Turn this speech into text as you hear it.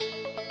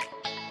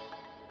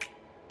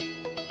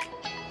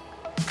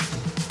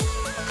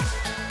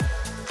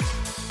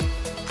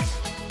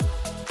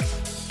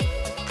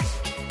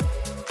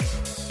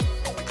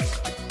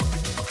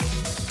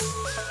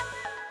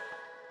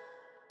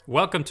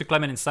Welcome to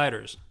Climate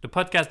Insiders, the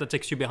podcast that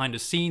takes you behind the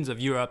scenes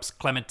of Europe's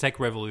climate tech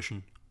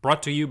revolution,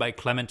 brought to you by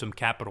Clementum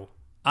Capital.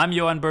 I'm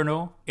Johan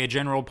Berno, a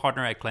general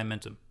partner at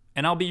Clementum,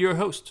 and I'll be your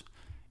host.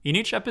 In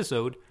each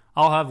episode,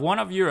 I'll have one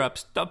of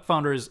Europe's top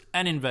founders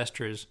and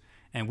investors,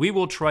 and we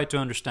will try to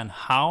understand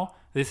how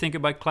they think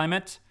about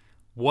climate,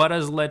 what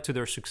has led to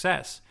their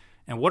success,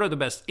 and what are the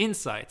best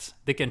insights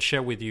they can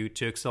share with you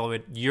to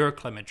accelerate your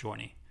climate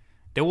journey.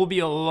 There will be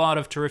a lot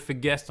of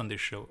terrific guests on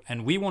this show,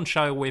 and we won't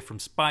shy away from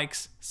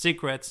spikes,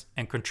 secrets,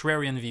 and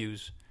contrarian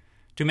views.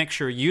 To make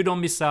sure you don't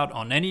miss out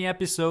on any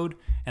episode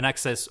and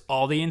access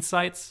all the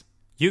insights,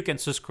 you can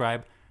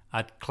subscribe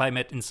at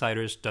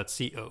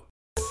climateinsiders.co.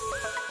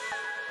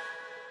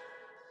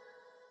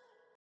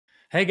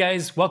 Hey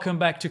guys, welcome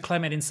back to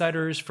Climate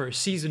Insiders for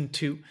Season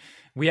 2.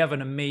 We have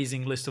an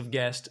amazing list of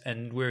guests,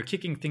 and we're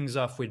kicking things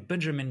off with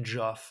Benjamin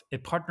Joffe, a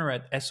partner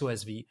at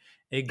SOSV,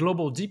 a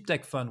global deep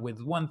tech fund with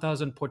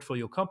 1,000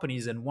 portfolio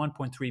companies and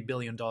 $1.3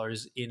 billion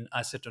in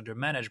asset under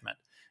management.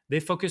 They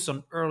focus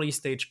on early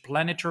stage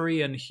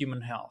planetary and human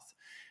health.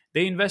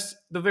 They invest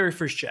the very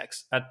first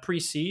checks at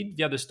pre-seed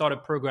via the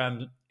startup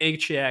program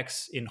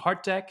HAX in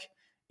hard tech,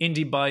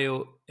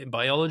 IndieBio in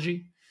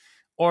biology,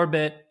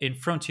 Orbit in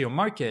frontier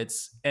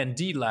markets, and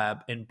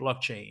D-Lab in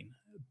blockchain.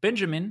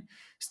 Benjamin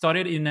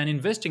started in an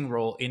investing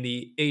role in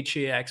the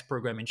HAX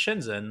program in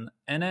Shenzhen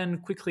and then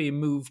quickly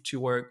moved to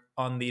work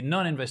on the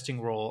non-investing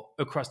role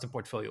across the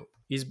portfolio.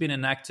 He's been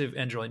an active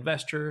angel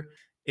investor,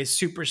 a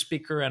super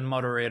speaker and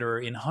moderator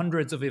in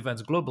hundreds of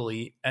events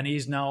globally, and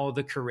he's now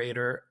the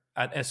curator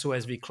at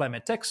SOSV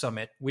Climate Tech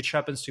Summit, which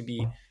happens to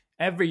be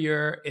every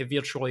year a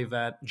virtual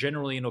event,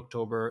 generally in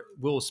October.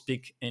 We'll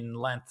speak in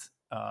length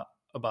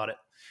about it.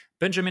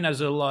 Benjamin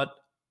has a lot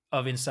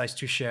of insights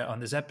to share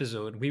on this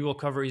episode. We will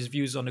cover his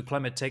views on the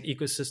climate tech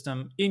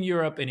ecosystem in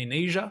Europe and in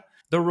Asia,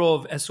 the role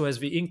of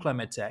SOSV in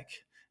climate tech.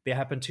 They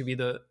happen to be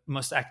the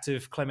most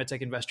active climate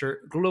tech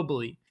investor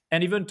globally,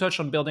 and even touch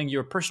on building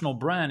your personal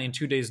brand in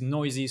today's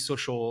noisy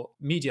social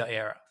media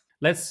era.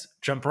 Let's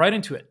jump right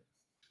into it.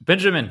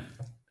 Benjamin,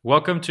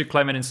 welcome to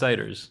Climate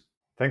Insiders.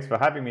 Thanks for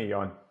having me,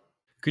 Johan.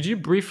 Could you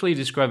briefly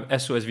describe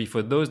SOSV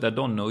for those that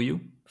don't know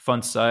you?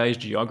 Fund size,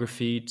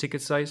 geography,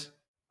 ticket size?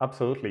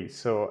 Absolutely.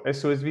 So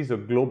SOSV is a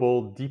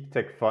global deep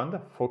tech fund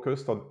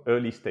focused on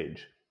early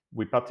stage.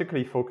 We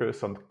particularly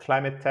focus on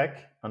climate tech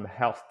and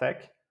health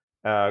tech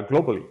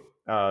globally.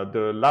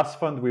 The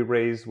last fund we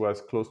raised was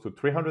close to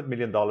 $300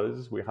 million.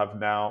 We have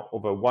now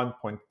over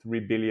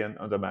 $1.3 billion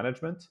under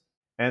management,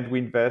 and we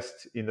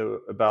invest in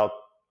about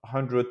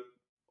 100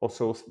 or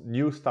so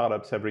new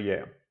startups every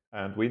year.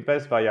 And we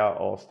invest via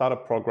our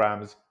startup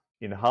programs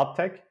in hard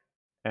tech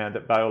and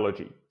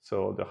biology.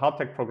 So the hard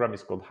tech program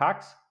is called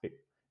HAX,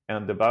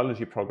 and the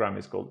biology program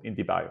is called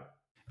IndieBio.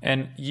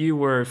 And you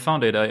were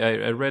founded,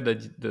 I read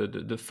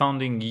that the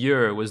founding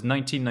year was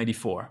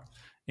 1994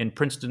 in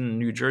Princeton,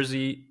 New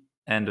Jersey,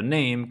 and the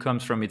name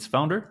comes from its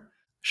founder,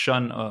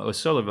 Sean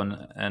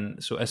O'Sullivan.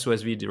 And so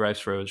SOSV derives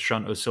from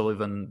Sean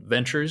O'Sullivan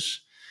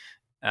Ventures.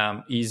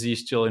 Is he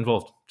still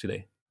involved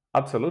today?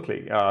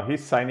 Absolutely.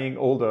 He's signing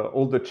all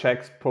the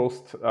checks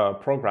post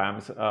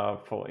programs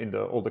for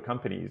all the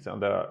companies.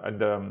 And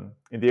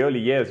in the early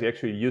years, he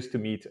actually used to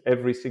meet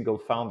every single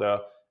founder,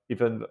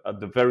 even at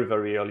the very,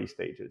 very early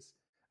stages.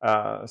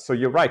 So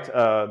you're right.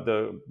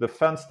 The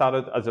fund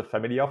started as a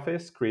family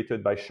office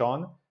created by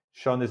Sean.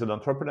 Sean is an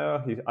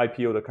entrepreneur. He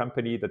IPO'd a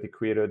company that he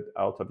created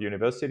out of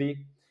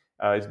university.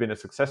 He's been a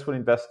successful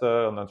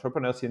investor and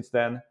entrepreneur since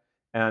then.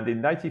 And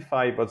in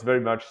 95 was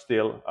very much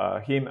still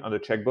him and the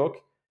checkbook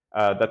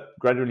that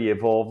gradually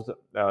evolved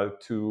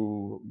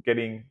to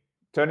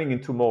turning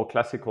into more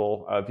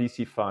classical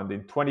VC fund.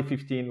 In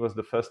 2015 was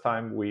the first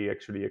time we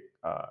actually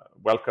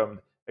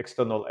welcomed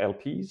external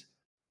LPs.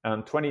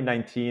 And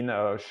 2019,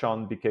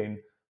 Sean became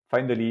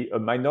finally a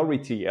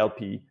minority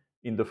LP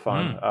in the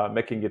fund,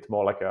 making it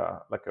more like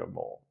a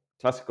more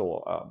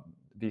classical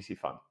VC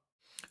fund.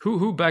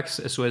 Who backs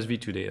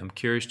SOSV today? I'm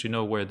curious to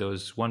know where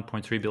those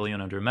 1.3 billion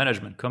under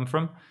management come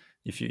from.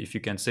 If you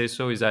can say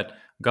so, is that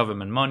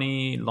government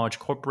money, large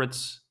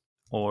corporates,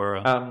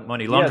 or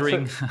money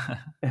laundering?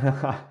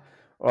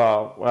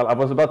 Well, I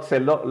was about to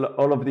say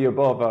all of the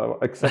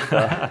above, except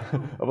I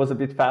was a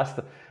bit fast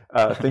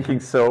thinking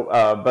so.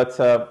 But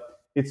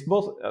it's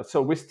most.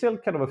 So we're still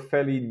kind of a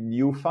fairly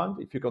new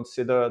fund if you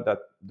consider that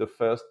the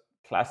first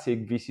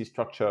classic VC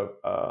structure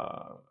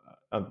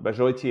and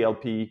majority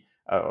LP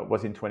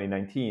was in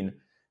 2019.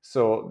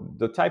 So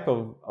the type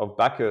of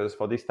backers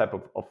for this type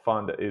of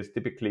fund is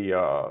typically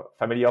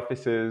family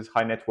offices,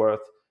 high net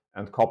worth,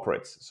 and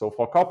corporates. So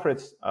for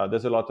corporates,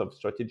 there's a lot of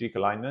strategic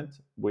alignment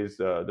with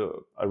the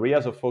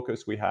areas of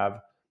focus we have.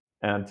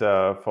 And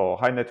for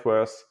high net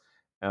worth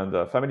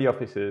and family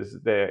offices,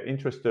 they're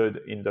interested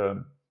in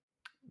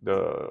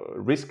the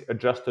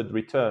risk-adjusted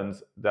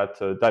returns that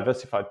a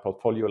diversified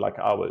portfolio like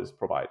ours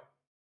provide.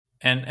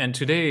 And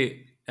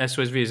today,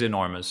 SOSV is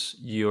enormous.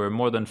 You're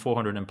more than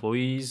 400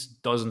 employees,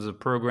 dozens of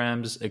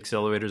programs,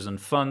 accelerators, and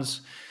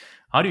funds.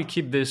 How do you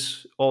keep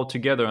this all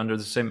together under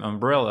the same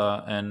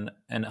umbrella? And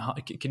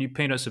can you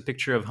paint us a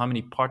picture of how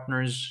many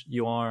partners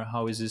you are?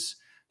 How is this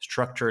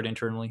structured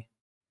internally?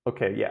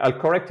 Okay, yeah, I'll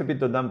correct a bit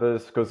the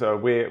numbers because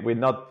we're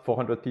not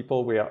 400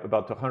 people. We are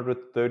about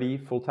 130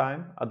 full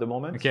time at the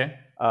moment. Okay.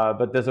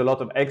 But there's a lot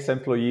of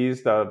ex-employees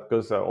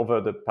because over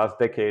the past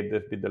decade,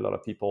 there've been a lot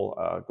of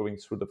people going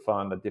through the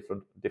fund at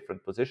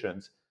different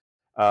positions.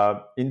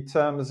 In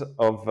terms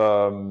of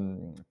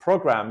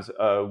programs,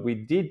 we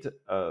did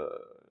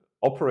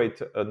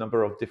operate a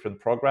number of different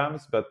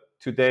programs, but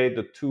today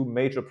the two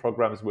major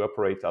programs we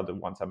operate are the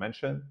ones I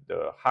mentioned: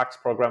 the HACS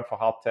program for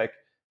hard tech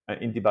and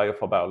IndieBio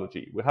for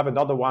biology. We have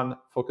another one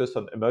focused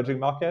on emerging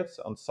markets,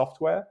 on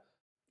software,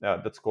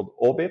 that's called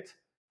Orbit,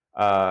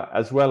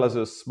 as well as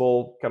a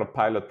small kind of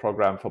pilot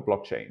program for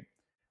blockchain.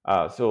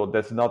 So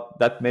there's not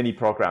that many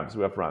programs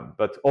we have run,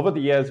 but over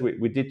the years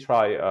we did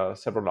try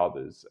several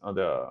others, and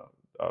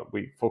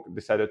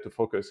decided to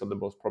focus on the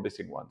most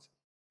promising ones.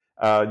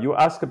 You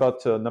asked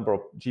about the number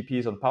of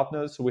GPs and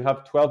partners. So we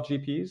have 12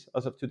 GPs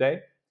as of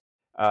today,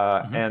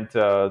 Hmm. and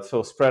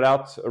so spread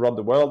out around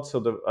the world.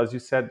 So, as you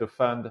said, the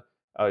fund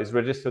is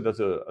registered as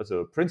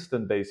a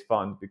Princeton-based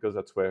fund because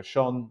that's where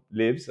Sean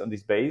lives and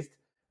is based.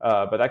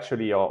 But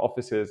actually, our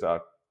offices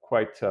are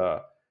quite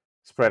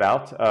spread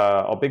out.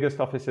 Our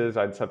biggest offices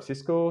are in San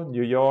Francisco,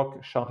 New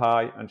York,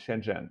 Shanghai, and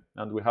Shenzhen,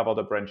 and we have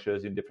other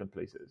branches in different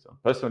places.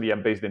 Personally,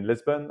 I'm based in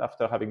Lisbon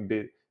after having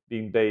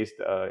been based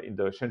in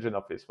the Shenzhen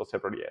office for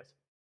several years.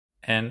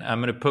 And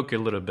I'm going to poke you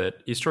a little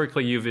bit.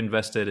 Historically, you've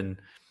invested in,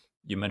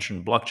 you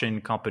mentioned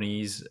blockchain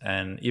companies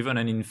and even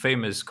an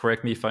infamous,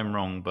 correct me if I'm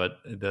wrong, but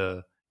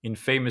the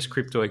infamous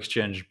crypto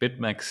exchange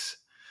BitMEX.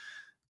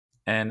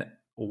 And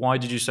why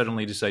did you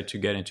suddenly decide to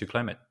get into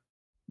climate?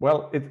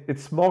 Well,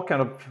 it's more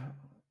kind of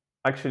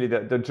actually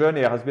the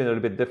journey has been a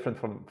little bit different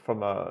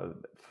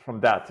from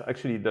that.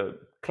 Actually, the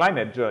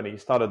climate journey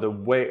started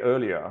way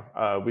earlier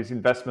with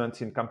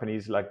investments in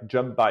companies like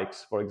Jump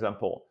Bikes, for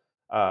example,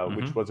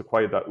 which Hmm. was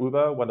acquired by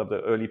Uber, one of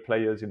the early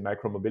players in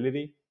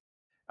micromobility.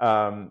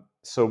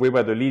 So we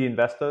were the lead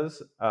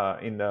investors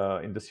in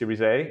the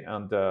Series A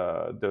and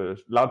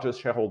the largest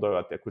shareholder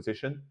at the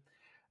acquisition.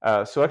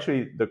 So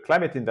actually, the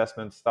climate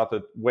investment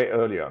started way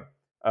earlier.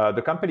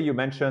 The company you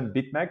mentioned,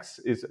 BitMEX,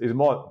 is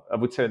more, I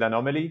would say, an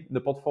anomaly in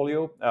the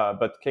portfolio,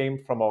 but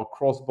came from our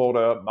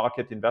cross-border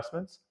market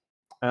investments.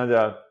 And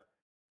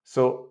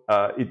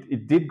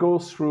it did go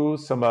through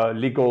some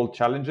legal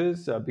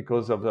challenges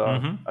because of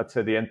Hmm. I'd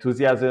say, the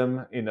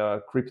enthusiasm in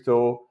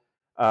crypto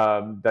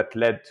that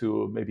led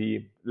to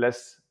maybe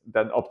less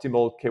than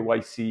optimal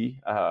KYC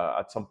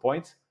at some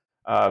point.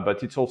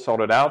 But it's all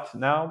sorted out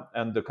now,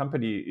 and the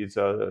company is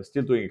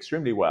still doing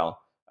extremely well.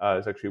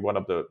 It's actually one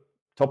of the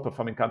top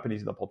performing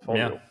companies in the Yeah.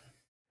 portfolio.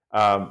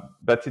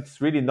 But it's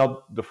really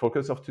not the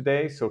focus of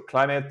today. So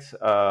climate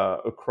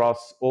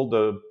across all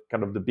the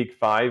kind of the big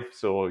five.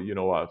 So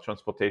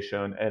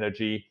transportation,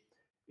 energy,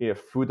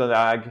 food and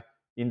ag,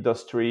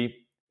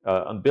 industry,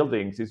 and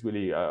buildings is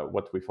really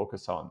what we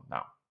focus on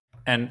now.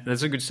 And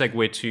that's a good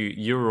segue to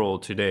your role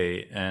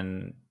today.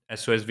 And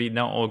SOSV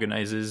now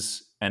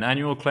organizes an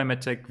annual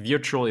climate tech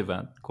virtual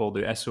event called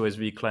the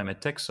SOSV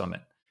Climate Tech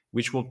Summit,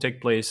 which will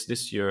take place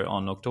this year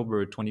on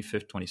October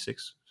 25th,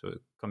 26th. So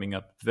coming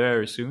up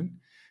very soon.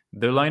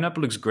 The lineup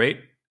looks great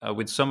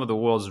with some of the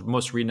world's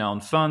most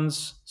renowned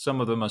funds, some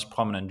of the most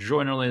prominent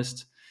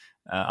journalists.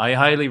 I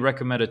highly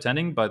recommend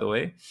attending, by the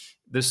way.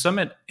 The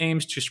summit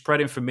aims to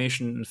spread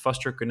information and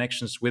foster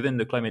connections within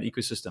the climate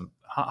ecosystem.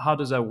 How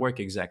does that work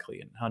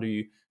exactly? And how do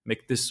you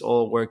make this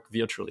all work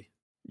virtually?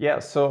 Yeah,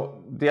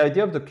 so the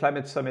idea of the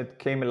climate summit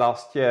came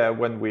last year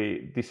when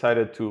we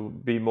decided to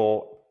be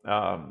more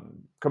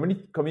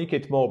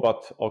communicate more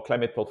about our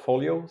climate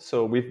portfolio.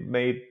 So we've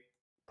made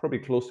probably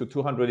close to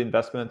 200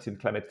 investments in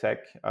climate tech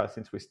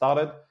since we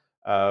started.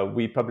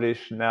 We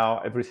publish now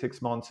every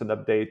 6 months an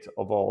update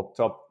of our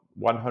top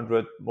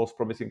 100 most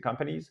promising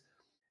companies.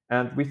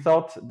 And we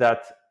thought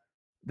that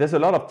there's a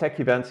lot of tech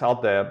events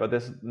out there, but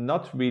there's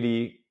not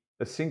really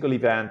a single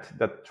event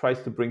that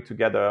tries to bring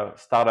together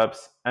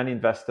startups and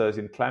investors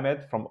in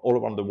climate from all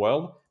around the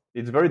world.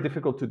 It's very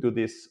difficult to do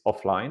this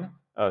offline,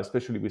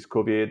 especially with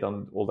COVID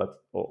and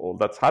all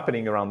that's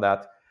happening around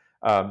that.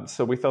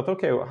 So we thought,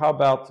 okay, well, how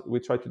about we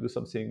try to do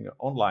something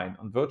online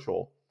and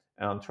virtual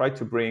and try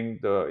to bring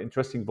the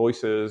interesting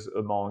voices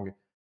among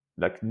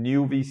like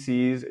new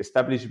VCs,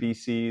 established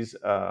VCs,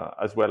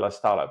 as well as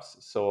startups.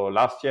 So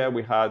last year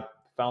we had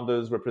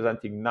founders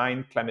representing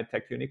 9 climate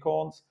tech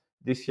unicorns.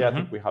 This year I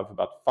think Hmm. we have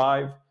about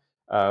 5.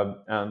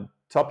 And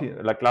top,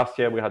 like last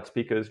year we had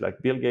speakers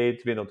like Bill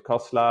Gates, Vinod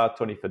Khosla,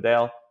 Tony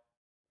Fadell.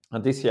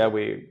 And this year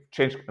we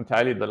changed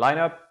entirely the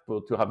lineup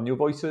to have new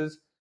voices.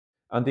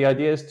 And the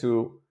idea is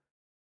to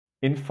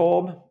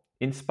inform,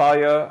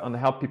 inspire, and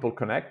help people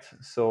connect.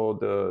 So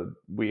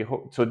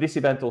this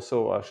event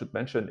also, I should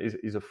mention,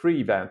 is a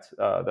free event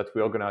that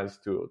we organize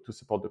to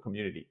support the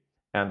community.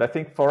 And I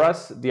think for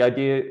us, the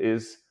idea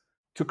is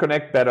to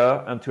connect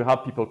better and to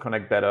help people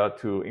connect better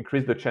to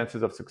increase the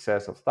chances of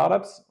success of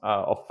startups,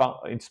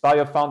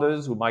 inspire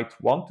founders who might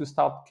want to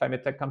start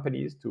climate tech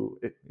companies to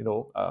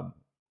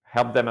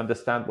help them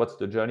understand what's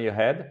the journey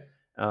ahead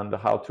and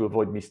how to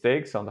avoid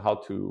mistakes and how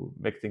to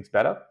make things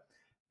better.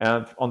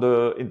 And on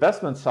the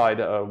investment side,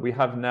 we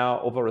have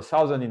now over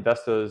 1,000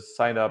 investors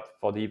sign up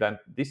for the event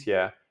this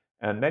year,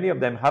 and many of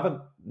them haven't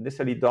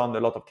necessarily done a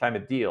lot of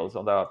climate deals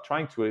and are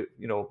trying to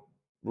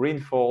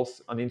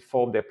reinforce and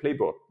inform their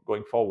playbook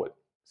going forward.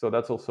 So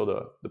that's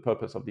also the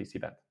purpose of this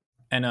event.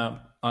 And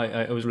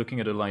I was looking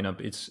at the lineup.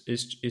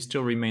 It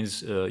still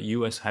remains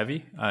U.S.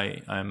 heavy.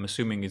 I'm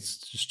assuming it's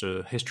just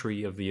a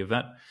history of the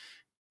event.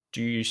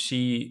 Do you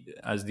see,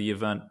 as the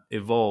event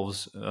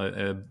evolves,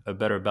 a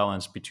better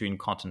balance between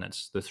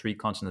continents, the three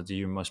continents that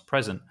you're most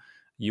present,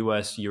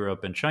 US,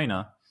 Europe, and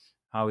China?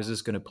 How is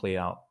this going to play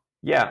out?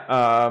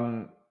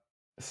 Yeah.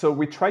 So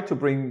we try to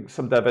bring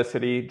some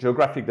diversity,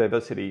 geographic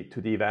diversity,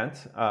 to the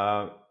event.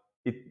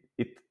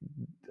 It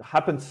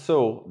happens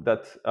so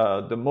that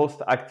the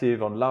most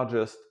active and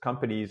largest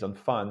companies and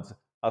funds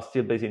are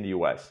still based in the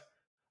US.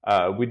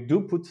 We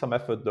do put some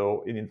effort,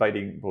 though, in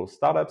inviting both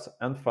startups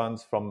and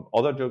funds from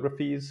other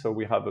geographies. So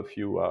we have a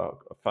few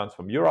funds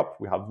from Europe.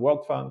 We have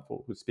World Fund,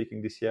 who's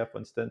speaking this year, for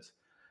instance.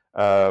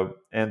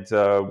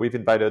 And we've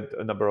invited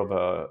a number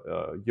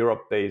of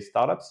Europe-based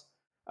startups.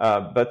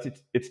 But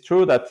it's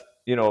true that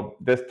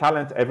there's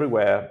talent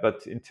everywhere.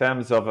 But in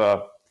terms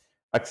of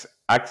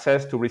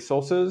access to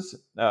resources,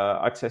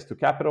 access to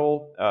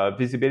capital,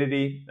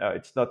 visibility,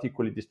 it's not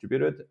equally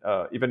distributed.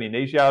 Even in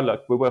Asia,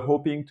 like we were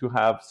hoping to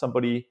have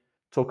somebody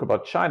talk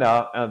about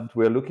China, and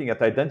we're looking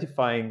at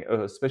identifying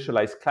a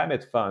specialized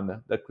climate fund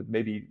that could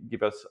maybe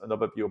give us an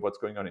overview of what's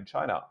going on in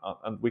China.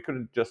 And we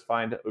couldn't just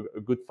find a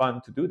good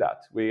fund to do that.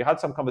 We had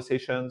some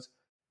conversations,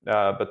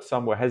 but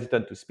some were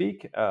hesitant to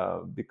speak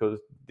because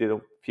they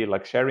don't feel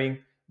like sharing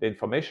the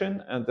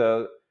information. And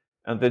there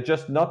are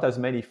just not as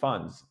many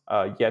funds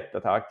yet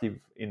that are active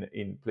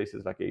in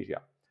places like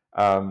Asia.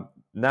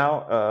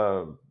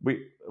 Now,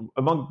 we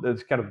among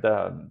the kind of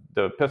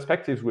the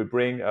perspectives we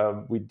bring,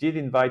 we did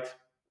invite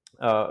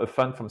a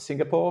fund from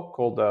Singapore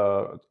called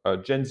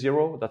Gen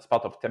Zero. That's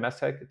part of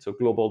Temasek. It's a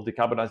global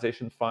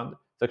decarbonization fund.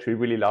 It's actually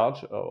really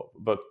large,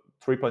 about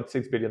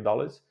 $3.6 billion.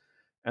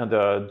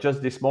 And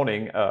just this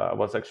morning, I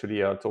was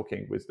actually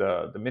talking with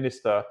the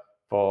minister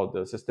for the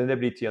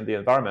sustainability and the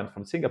environment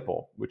from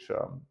Singapore, which,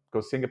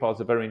 because Singapore has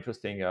a very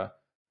interesting,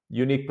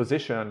 unique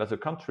position as a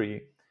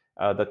country,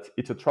 that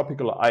it's a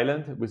tropical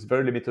island with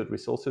very limited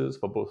resources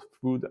for both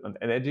food and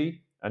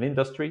energy and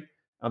industry.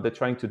 And they're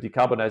trying to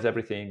decarbonize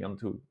everything and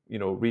to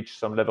reach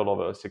some level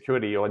of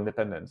security or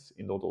independence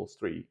in all those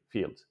three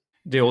fields.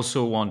 They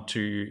also want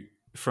to,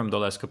 from the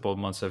last couple of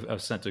months,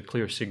 have sent a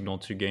clear signal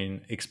to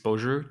gain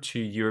exposure to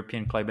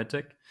European climate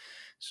tech.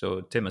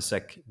 So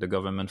Temasek, the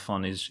government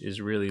fund, is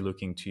really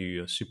looking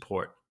to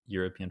support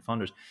European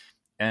funders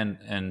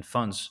and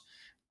funds.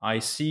 I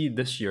see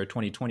this year,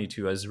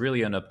 2022, as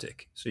really an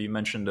uptick. So you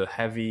mentioned the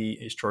heavy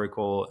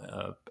historical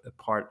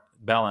part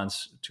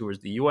balance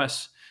towards the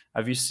US.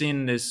 Have you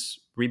seen this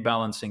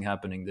rebalancing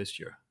happening this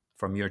year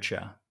from your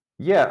chair?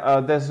 Yeah,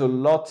 there's a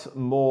lot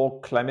more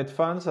climate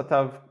funds that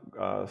have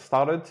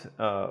started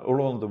all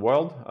around the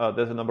world.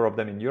 There's a number of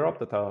them in Europe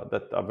that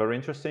are very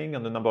interesting,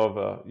 and a number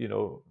of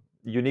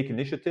unique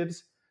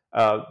initiatives.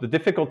 The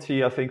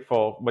difficulty, I think,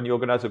 for when you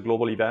organize a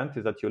global event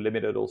is that you're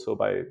limited also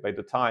by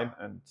the time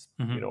and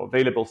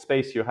available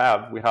space you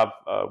have.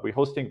 We're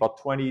hosting about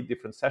 20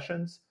 different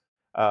sessions.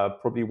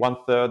 Probably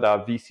 1/3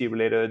 are VC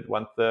related,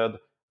 1/3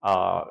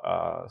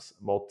 are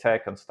more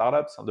tech and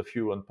startups, and a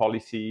few on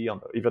policy, and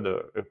even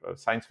a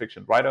science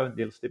fiction writer,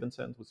 Neil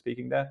Stevenson, who's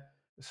speaking there.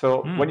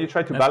 So when you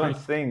try to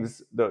balance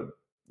things,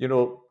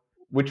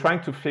 we're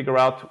trying to figure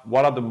out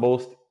what are the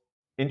most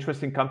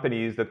interesting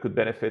companies that could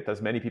benefit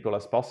as many people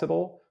as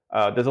possible.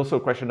 There's also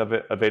a question of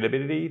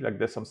availability. Like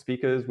there's some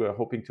speakers we're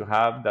hoping to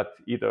have that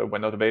either were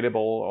not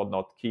available or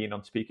not keen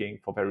on speaking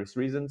for various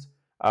reasons.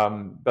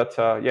 But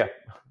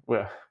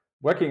we're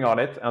working on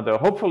it, and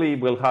hopefully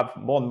we'll have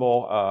more and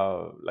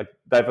more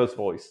diverse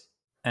voice.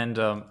 And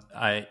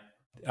I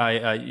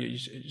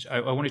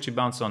wanted to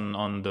bounce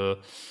on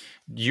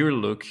your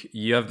look.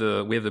 We have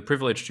the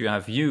privilege to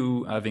have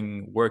you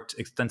having worked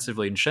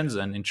extensively in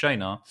Shenzhen in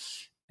China,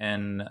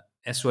 and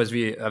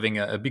SOSV having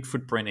a big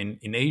footprint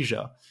in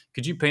Asia.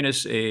 Could you paint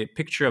us a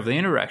picture of the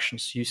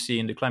interactions you see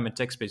in the climate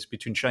tech space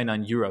between China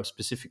and Europe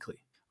specifically,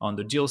 on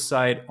the deal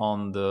side,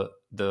 on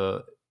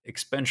the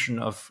expansion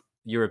of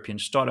European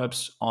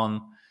startups,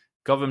 on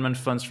government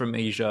funds from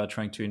Asia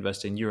trying to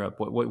invest in Europe?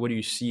 What do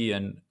you see,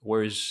 and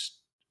where is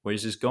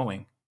this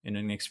going in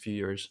the next few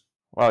years?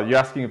 Well, you're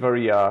asking a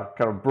very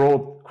kind of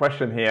broad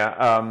question here,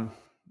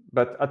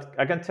 but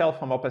I can tell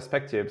from our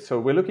perspective. So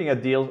we're looking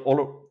at deals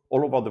all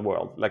over the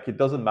world. Like it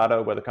doesn't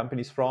matter where the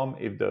company's from.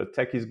 If the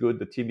tech is good,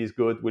 the team is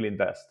good, we'll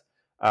invest.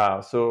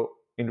 So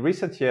in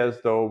recent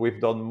years, though,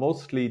 we've done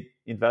mostly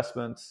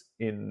investments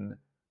in.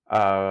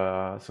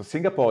 So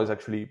Singapore is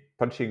actually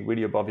punching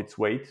really above its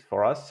weight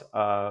for us.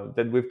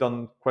 Then we've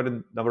done quite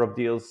a number of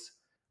deals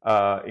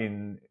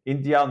in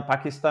India and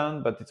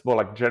Pakistan, but it's more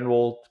like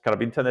general kind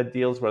of internet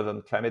deals rather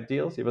than climate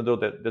deals, even though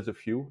there's a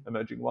few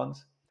emerging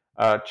ones.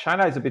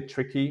 China is a bit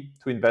tricky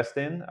to invest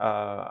in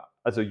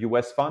as a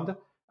US fund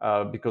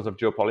because of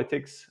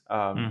geopolitics.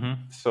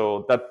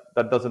 So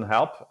that doesn't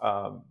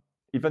help.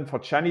 Even for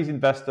Chinese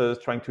investors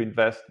trying to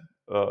invest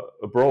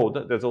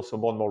abroad, there's also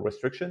more and more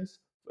restrictions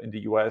in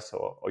the US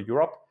or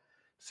Europe.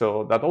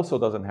 So that also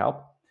doesn't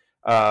help.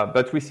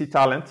 But we see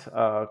talent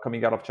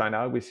coming out of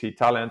China. We see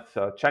talent,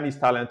 Chinese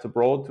talent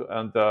abroad.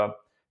 And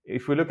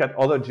if we look at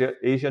other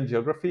Asian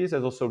geographies,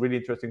 there's also really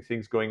interesting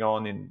things going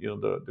on in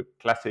the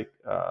classic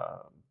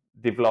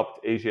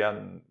developed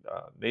Asian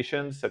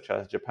nations such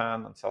as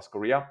Japan and South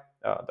Korea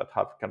that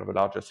have kind of a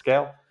larger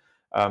scale.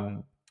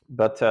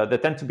 But they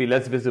tend to be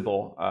less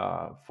visible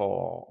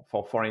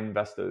for foreign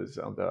investors,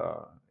 and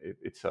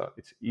it's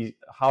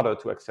harder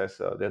to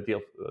access their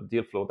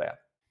deal flow there.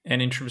 And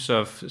in terms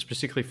of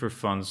specifically for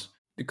funds,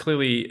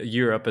 clearly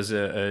Europe has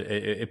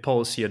a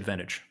policy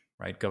advantage,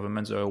 right?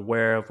 Governments are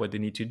aware of what they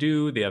need to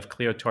do. They have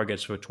clear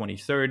targets for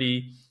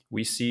 2030.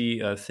 We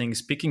see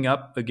things picking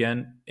up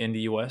again in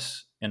the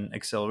US and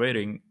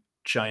accelerating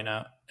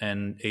China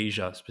and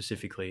Asia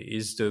specifically.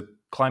 Is the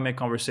climate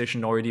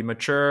conversation already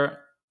mature?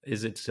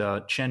 Is it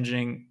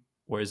changing?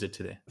 Where is it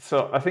today?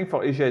 So I think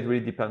for Asia, it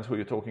really depends who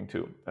you're talking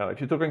to. If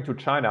you're talking to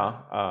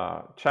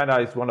China, China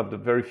is one of the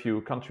very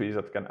few countries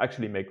that can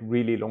actually make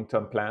really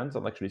long-term plans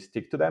and actually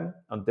stick to them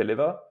and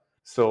deliver.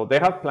 So they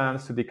have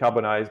plans to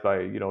decarbonize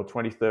by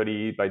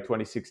 2030, by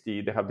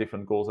 2060. They have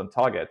different goals and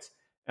targets,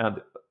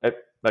 and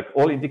like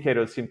all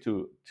indicators seem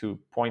to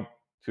point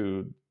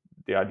to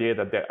the idea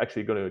that they're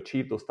actually going to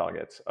achieve those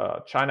targets.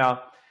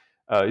 China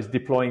is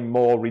deploying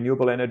more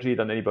renewable energy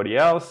than anybody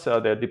else.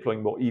 They're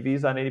deploying more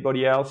EVs than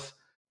anybody else.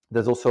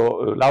 There's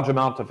also a large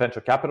amount of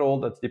venture capital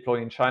that's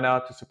deployed in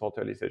China to support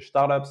early stage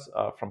startups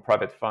from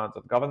private funds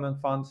and government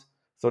funds.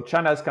 So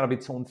China is kind of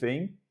its own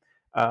thing.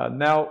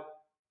 Now,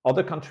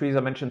 other countries, I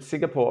mentioned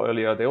Singapore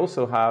earlier, they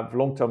also have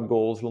long-term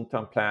goals,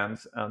 long-term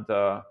plans. And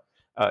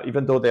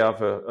even though they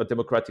have a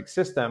democratic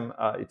system,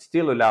 it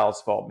still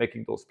allows for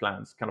making those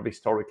plans kind of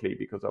historically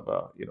because of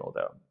the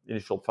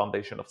initial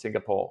foundation of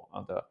Singapore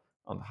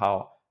and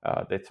how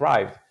they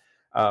thrived.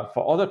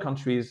 For other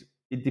countries,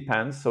 it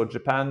depends. So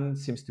Japan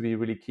seems to be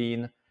really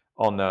keen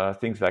on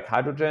things like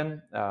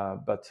hydrogen,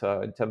 but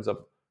in terms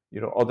of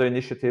other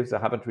initiatives, I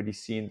haven't really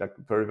seen like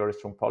very, very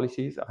strong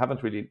policies. I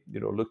haven't really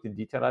looked in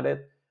detail at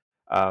it.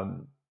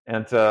 But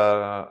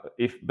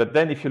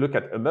then if you look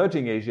at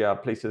emerging Asia,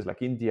 places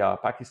like India,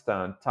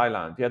 Pakistan,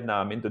 Thailand,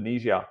 Vietnam,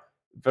 Indonesia,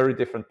 very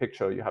different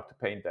picture you have to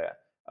paint there.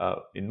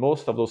 In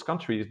most of those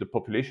countries, the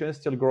population is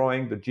still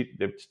growing. They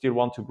still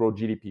want to grow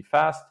GDP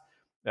fast.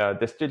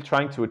 They're still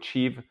trying to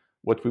achieve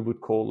what we would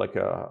call like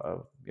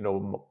a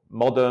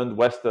modern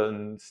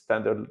Western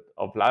standard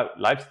of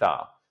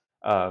lifestyle,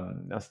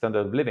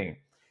 standard of living.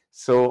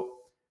 So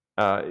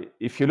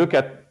if you look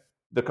at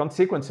the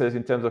consequences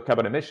in terms of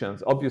carbon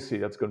emissions, obviously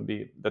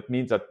that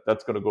means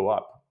that's going to go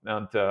up,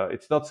 and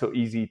it's not so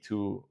easy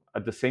to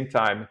at the same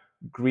time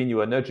green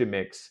your energy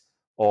mix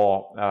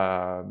or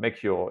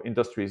make your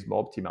industries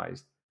more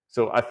optimized.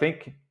 So I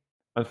think,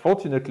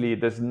 unfortunately,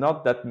 there's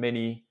not that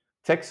many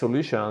tech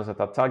solutions that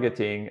are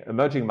targeting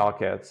emerging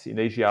markets in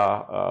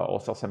Asia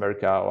or South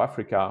America or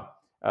Africa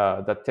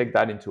that take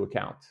that into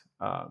account.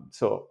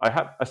 So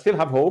I still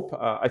have hope.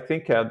 I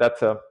think that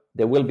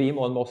there will be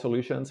more and more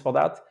solutions for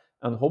that,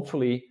 and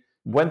hopefully,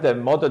 when they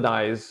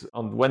modernize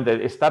and when they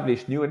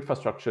establish new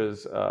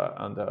infrastructures,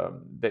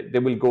 they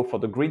will go for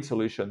the green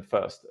solution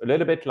first. A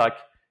little bit like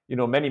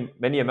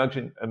many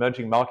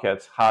emerging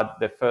markets had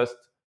their first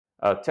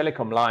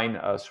telecom line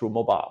through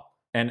mobile.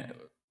 And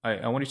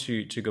I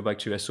wanted to go back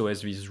to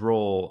SOSV's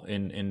role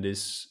in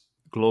this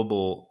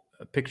global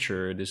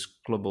picture, this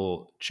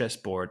global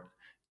chessboard.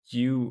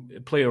 You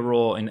play a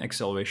role in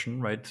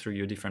acceleration, right, through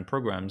your different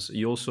programs.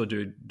 You also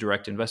do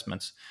direct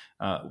investments.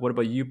 What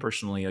about you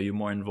personally? Are you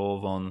more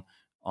involved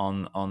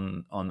on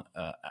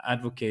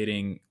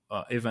advocating,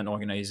 event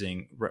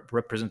organizing,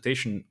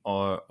 representation,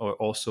 or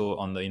also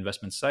on the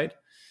investment side?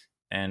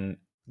 And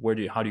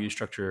how do you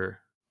structure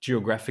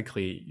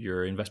geographically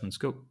your investment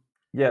scope?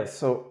 Yeah,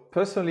 so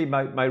personally,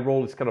 my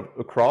role is kind of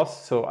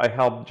across. So I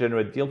help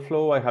generate deal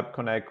flow. I help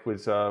connect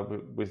with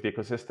the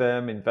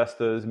ecosystem,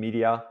 investors,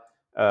 media.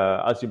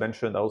 As you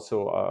mentioned, I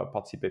also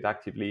participate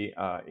actively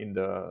in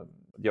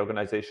the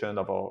organization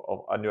of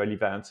our annual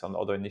events and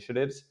other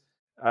initiatives.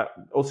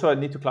 Also, I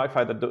need to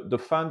clarify that the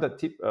fund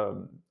that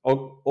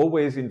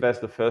always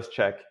invests the first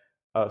check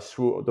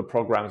through the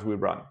programs we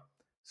run.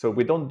 So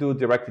we don't do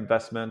direct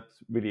investment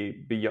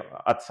really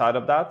outside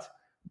of that.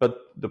 But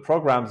the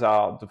programs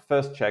are the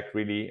first check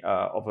really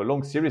of a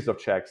long series of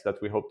checks that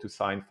we hope to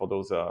sign for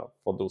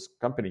those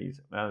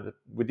companies. And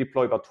we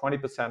deploy about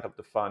 20% of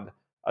the fund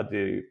at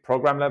the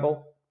program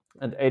level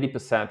and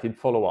 80% in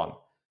follow-on.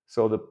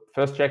 So the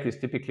first check is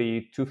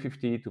typically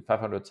 $250,000 to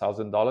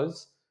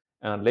 $500,000,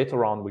 and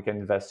later on we can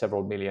invest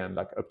several million,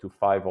 like up to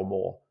 5 or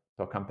more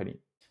per company.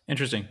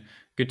 Interesting.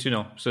 Good to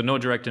know. So no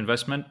direct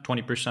investment,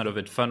 20% of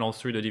it funneled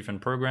through the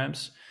different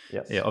programs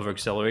Yes, of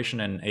acceleration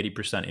and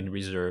 80% in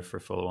reserve for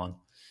follow on.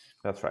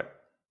 that's right.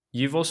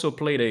 You've also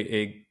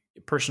played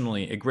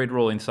personally a great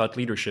role in thought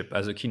leadership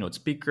as a keynote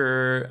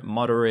speaker,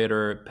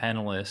 moderator,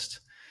 panelist.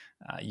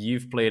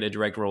 You've played a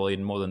direct role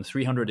in more than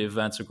 300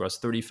 events across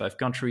 35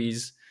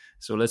 countries.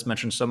 So let's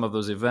mention some of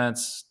those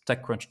events: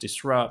 TechCrunch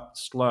Disrupt,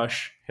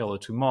 Slush, Hello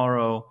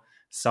Tomorrow,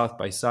 South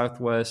by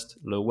Southwest,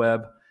 Le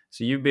Web.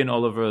 So you've been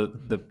all over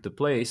the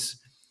place.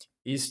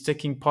 Is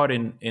taking part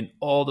in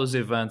all those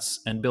events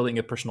and building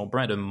a personal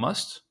brand a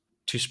must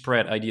to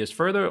spread ideas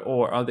further,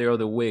 or are there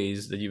other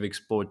ways that you've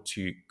explored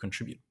to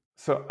contribute?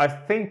 So I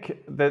think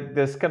that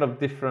there's kind of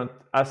different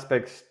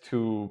aspects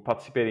to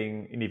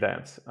participating in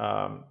events.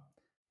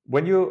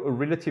 When you're a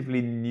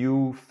relatively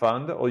new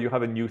fund or you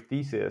have a new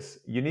thesis,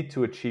 you need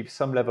to achieve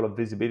some level of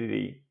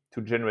visibility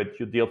to generate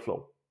your deal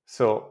flow.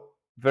 So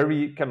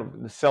very kind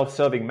of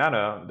self-serving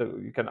manner,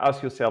 you can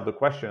ask yourself the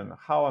question,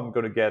 how I'm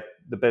going to get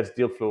the best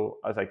deal flow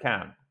as I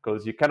can,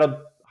 because you cannot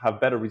have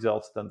better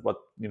results than what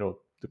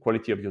the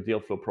quality of your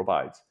deal flow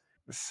provides.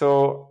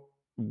 So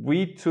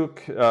we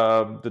took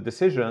the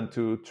decision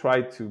to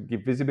try to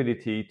give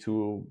visibility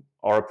to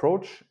our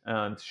approach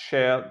and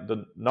share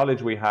the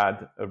knowledge we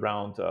had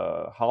around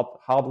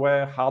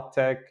hardware, hard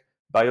tech,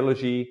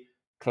 biology,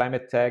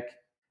 climate tech,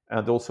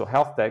 and also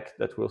health tech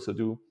that we also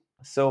do.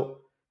 So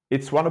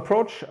it's one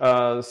approach.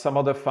 Some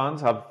other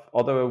funds have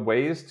other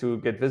ways to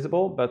get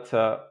visible, but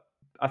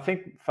I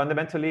think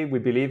fundamentally we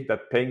believe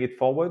that paying it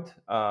forward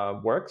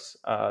works.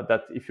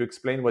 That if you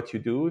explain what you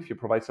do, if you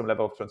provide some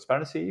level of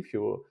transparency, if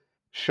you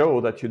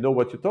show that you know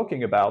what you're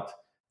talking about,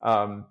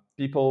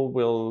 people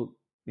will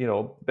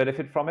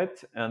benefit from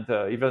it, and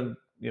even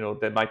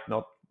they might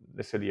not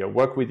necessarily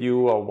work with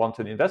you or want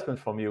an investment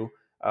from you.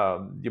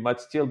 You might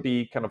still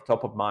be kind of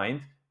top of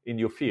mind in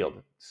your field.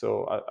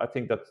 So I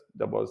think that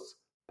was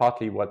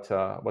partly what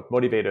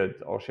motivated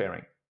our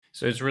sharing.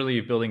 So it's really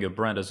building a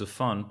brand as a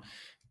fund,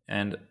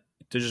 and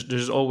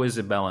there's always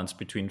a balance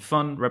between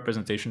fund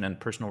representation and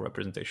personal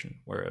representation,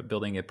 where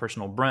building a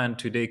personal brand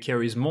today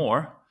carries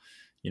more.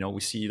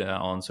 We see that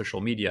on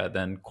social media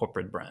than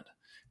corporate brand.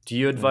 Do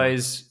you Mhm.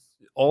 advise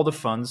all the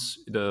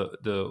funds, the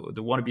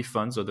wannabe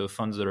funds or the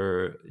funds that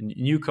are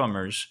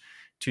newcomers,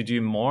 to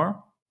do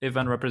more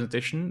event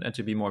representation and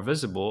to be more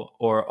visible,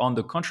 or on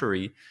the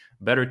contrary,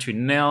 better to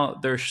nail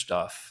their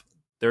stuff,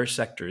 their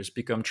sectors,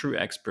 become true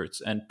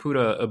experts, and put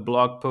a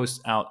blog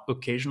post out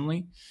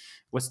occasionally?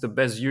 What's the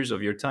best use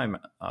of your time,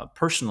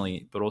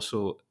 personally, but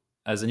also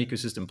as an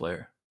ecosystem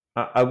player?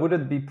 I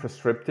wouldn't be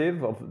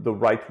prescriptive of the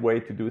right way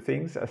to do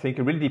things. I think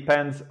it really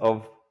depends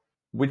of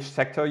which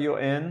sector you're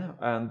in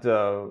and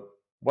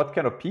what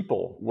kind of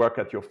people work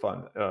at your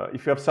fund.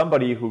 If you have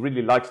somebody who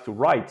really likes to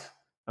write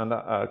and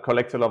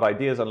collect a lot of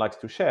ideas and likes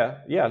to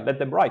share, yeah, let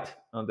them write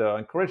and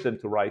encourage them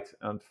to write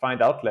and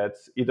find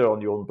outlets either on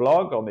your own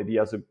blog or maybe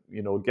as a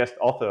guest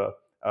author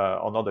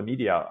on other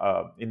media.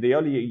 In the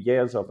early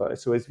years of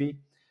SOSV,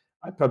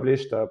 I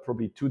published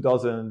probably 2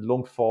 dozen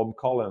long form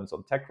columns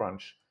on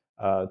TechCrunch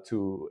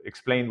to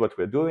explain what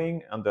we're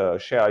doing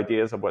and share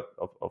ideas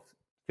of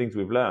things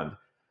we've learned.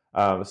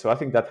 So I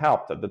think that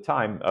helped at the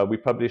time. We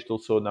published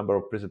also a number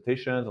of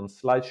presentations and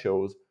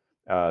slideshows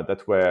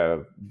that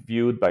were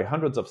viewed by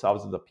hundreds of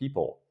thousands of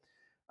people.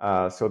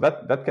 So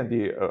that can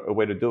be a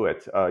way to do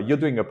it. You're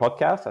doing a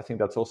podcast. I think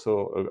that's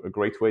also a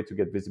great way to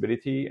get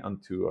visibility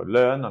and to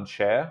learn and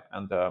share.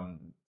 And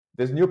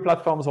there's new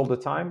platforms all the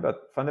time,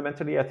 but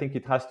fundamentally, I think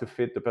it has to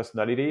fit the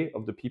personality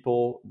of the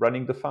people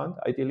running the fund.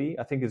 Ideally,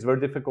 I think it's very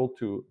difficult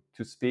to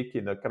speak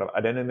in a kind of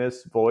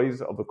anonymous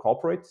voice of a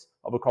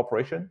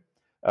corporation.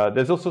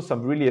 There's also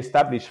some really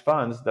established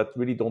funds that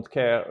really don't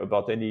care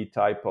about any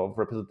type of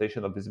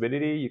representation of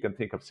visibility. You can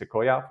think of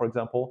Sequoia, for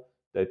example.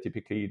 They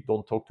typically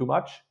don't talk too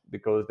much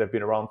because they've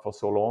been around for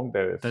so long,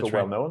 they're so That's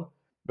well right. known.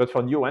 But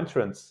for new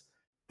entrants,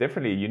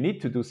 definitely you need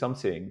to do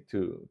something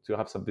to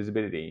have some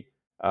visibility,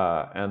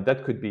 and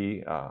that could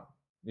be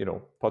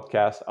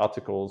podcasts,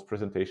 articles,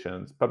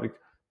 presentations,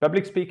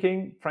 public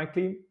speaking.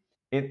 Frankly,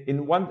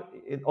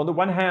 on the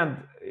one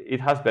hand, it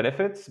has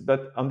benefits,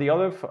 but on the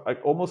other, I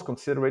almost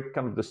consider it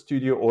kind of the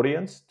studio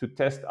audience to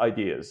test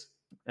ideas.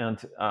 And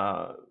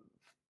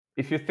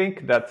if you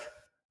think that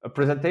a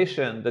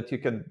presentation that you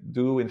can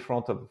do in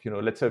front of,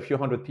 let's say a few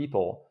hundred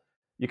people,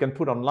 you can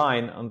put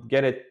online and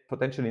get it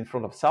potentially in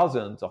front of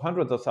thousands or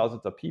hundreds of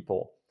thousands of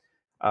people.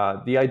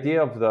 The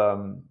idea of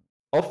the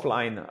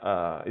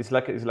offline is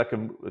like a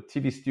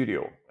TV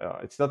studio.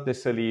 It's not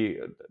necessarily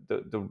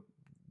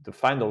the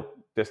final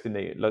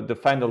destination, like the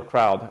final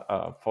crowd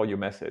for your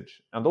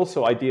message. And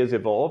also ideas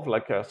evolve.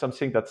 Like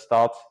something that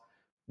starts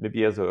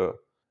maybe as a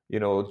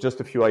just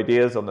a few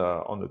ideas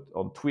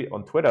on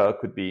Twitter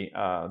could be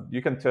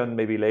you can turn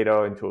maybe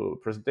later into a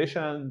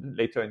presentation,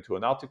 later into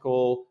an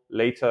article,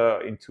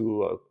 later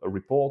into a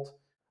report,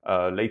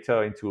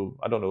 later into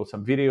I don't know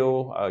some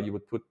video you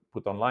would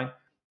put online.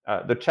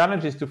 The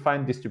challenge is to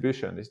find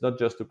distribution. It's not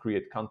just to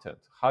create content.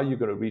 How are you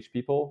going to reach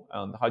people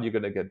and how are you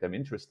going to get them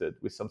interested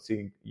with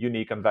something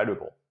unique and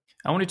valuable?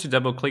 I wanted to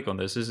double click on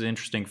this. This is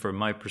interesting from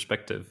my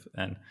perspective,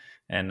 and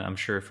I'm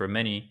sure for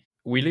many.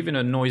 We live in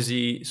a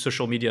noisy,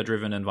 social media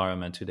driven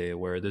environment today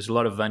where there's a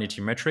lot of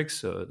vanity metrics,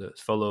 so the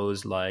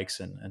follows, likes,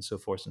 and so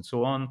forth and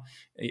so on.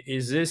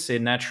 Is this a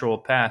natural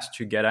path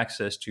to get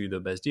access to the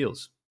best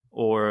deals?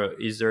 Or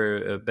is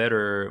there a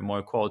better,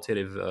 more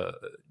qualitative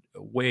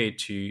way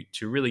to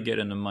really get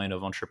in the mind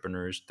of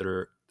entrepreneurs that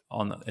are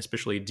on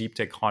especially deep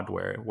tech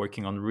hardware,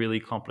 working on really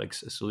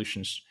complex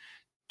solutions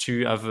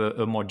to have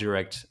a more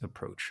direct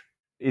approach?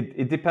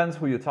 It depends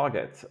who you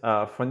target.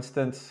 For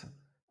instance,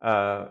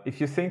 if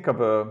you think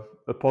of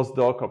a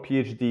postdoc or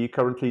PhD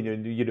currently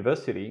in a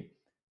university,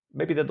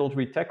 maybe they don't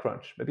read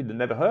TechCrunch. Maybe they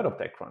never heard of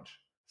TechCrunch.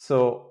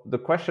 So the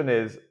question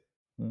is,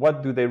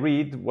 what do they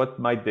read? What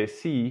might they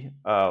see?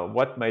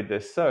 What might they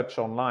search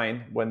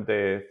online when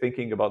they're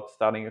thinking about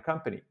starting a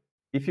company?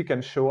 If you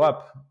can show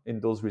up in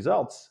those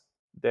results,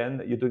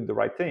 then you're doing the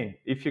right thing.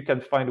 If you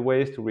can find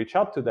ways to reach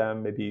out to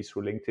them, maybe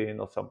through LinkedIn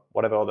or some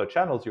whatever other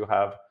channels you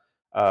have,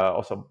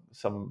 or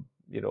some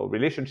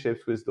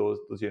relationships with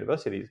those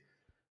universities,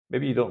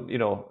 maybe you don't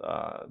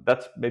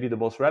that's maybe the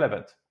most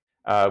relevant.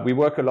 We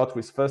work a lot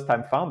with first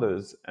time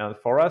founders, and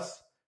for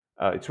us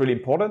it's really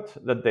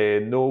important that they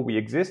know we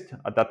exist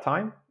at that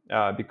time,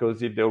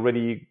 because if they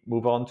already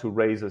move on to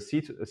raise a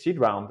seed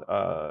round,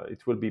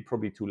 it will be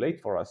probably too late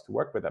for us to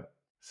work with them.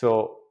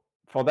 So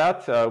for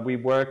that, we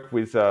work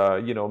with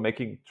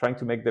trying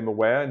to make them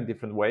aware in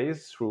different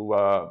ways through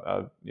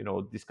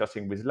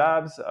discussing with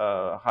labs,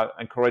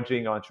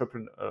 encouraging our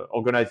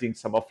organizing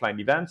some offline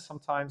events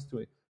sometimes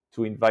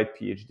to invite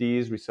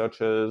PhDs,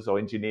 researchers, or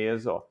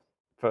engineers, or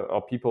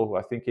people who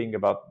are thinking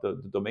about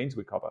the domains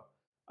we cover.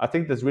 I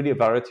think there's really a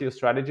variety of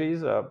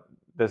strategies.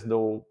 There's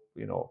no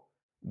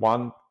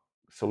one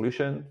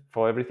solution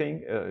for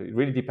everything. It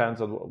really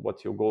depends on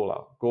what your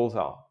goals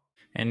are.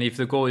 And if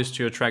the goal is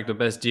to attract the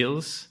best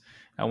deals,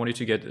 I wanted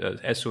to get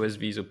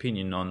SOSV's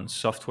opinion on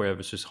software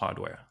versus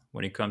hardware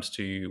when it comes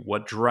to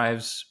what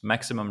drives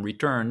maximum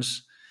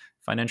returns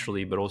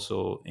financially, but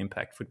also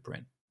impact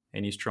footprint.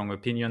 Any strong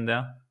opinion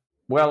there?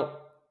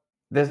 Well,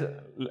 there's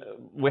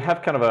we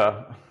have kind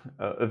of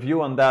a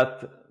view on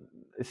that.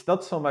 It's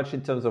not so much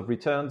in terms of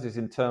returns; it's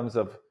in terms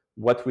of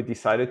what we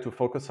decided to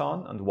focus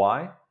on and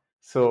why.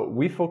 So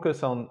we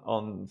focus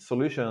on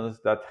solutions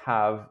that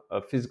have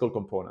a physical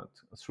component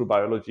through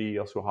biology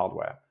or through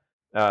hardware.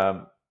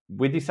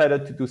 We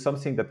decided to do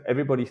something that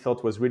everybody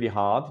thought was really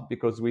hard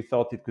because we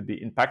thought it could be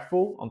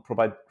impactful and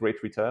provide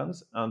great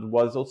returns, and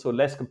was also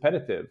less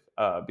competitive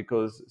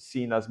because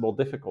seen as more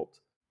difficult.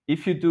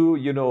 If you do,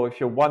 if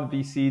you're one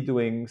VC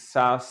doing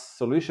SaaS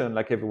solution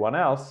like everyone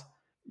else,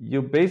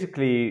 you're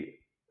basically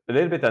a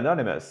little bit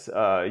anonymous.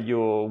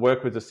 You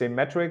work with the same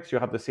metrics, you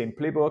have the same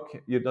playbook,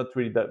 you're not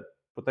really that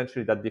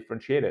potentially that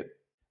differentiated.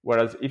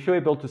 Whereas if you're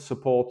able to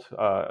support,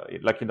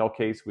 like in our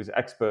case, with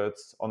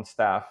experts on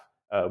staff,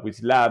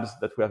 with labs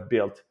that we have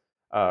built,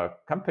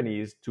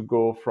 companies to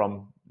go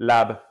from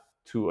lab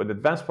to an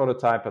advanced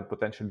prototype and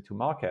potentially to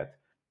market,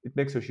 it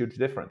makes a huge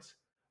difference.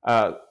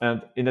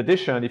 And in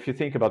addition, if you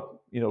think about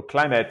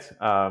climate,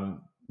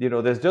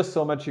 there's just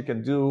so much you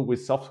can do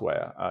with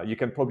software. You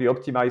can probably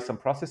optimize some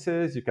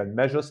processes, you can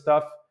measure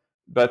stuff,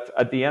 but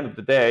at the end of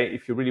the day,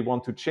 if you really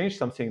want to change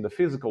something in the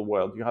physical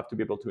world, you have to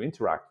be able to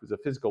interact with the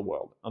physical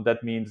world, and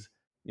that means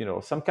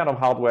some kind of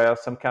hardware,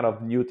 some kind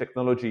of new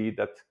technology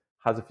that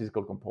has a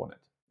physical component.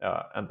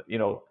 And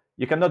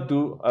you cannot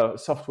do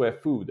software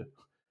food,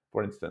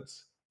 for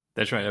instance.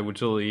 That's right. I would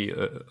totally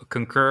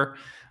concur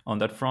on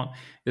that front.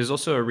 There's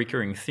also a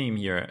recurring theme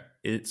here.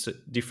 It's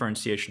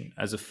differentiation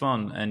as a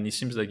fund, and it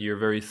seems like you're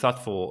very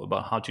thoughtful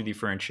about how to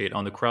differentiate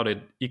on the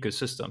crowded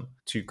ecosystem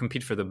to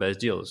compete for the best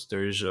deals.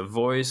 There's a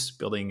voice,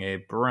 building a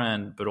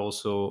brand, but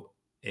also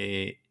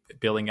a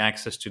building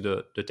access to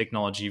the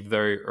technology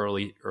very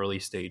early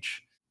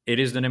stage. It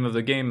is the name of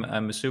the game,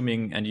 I'm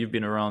assuming, and you've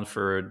been around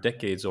for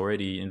decades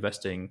already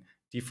investing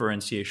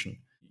differentiation.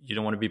 You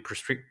don't want to be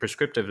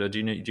prescriptive. Do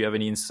you have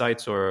any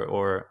insights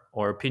or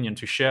opinion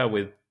to share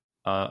with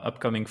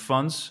upcoming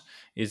funds?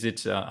 Is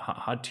it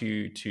how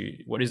to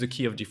what is the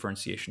key of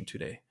differentiation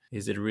today?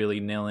 Is it really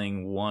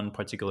nailing one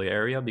particular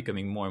area,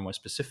 becoming more and more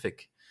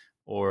specific,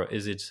 or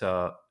is it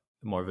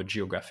more of a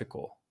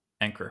geographical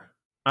anchor?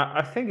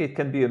 I think it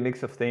can be a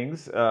mix of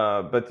things,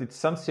 but it's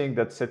something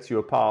that sets you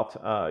apart.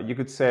 You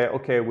could say,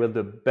 okay, we're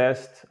the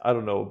best, I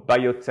don't know,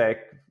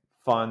 biotech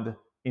fund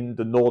in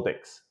the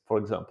Nordics, for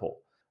example.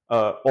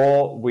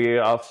 Or we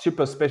are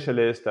super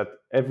specialists at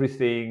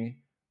everything.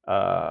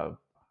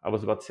 I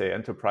was about to say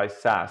enterprise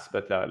SaaS,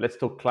 but let's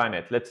talk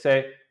climate. Let's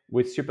say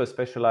we're super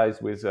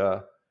specialized with,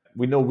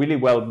 we know really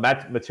well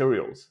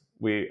materials.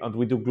 And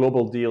we do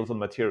global deals on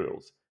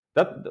materials.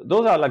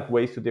 Those are like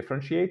ways to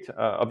differentiate.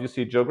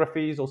 Obviously,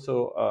 geography is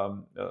also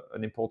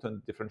an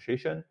important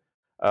differentiation.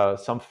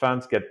 Some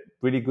funds get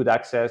really good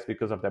access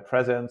because of their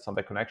presence and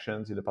their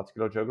connections in a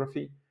particular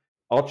geography.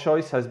 Our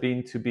choice has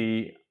been to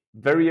be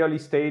very early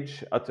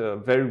stage at a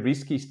very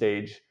risky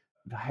stage,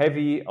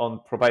 heavy on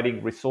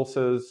providing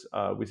resources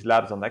with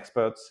labs and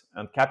experts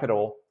and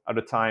capital at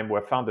a time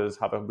where founders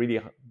have a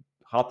really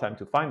hard time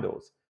to find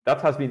those.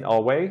 that has been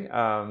our way.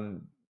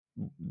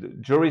 The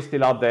jury's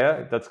still out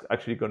there. That's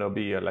actually going to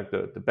be like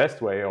the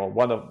best way or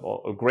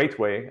or a great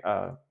way.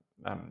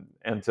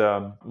 And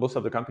most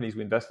of the companies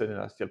we invested in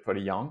are still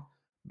pretty young.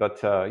 But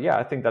yeah,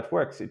 I think that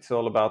works. It's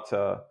all about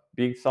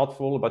being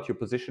thoughtful about your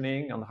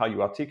positioning and how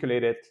you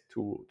articulate it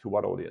to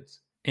what audience.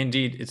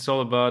 Indeed, it's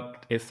all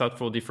about a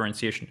thoughtful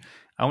differentiation.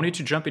 I want you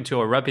to jump into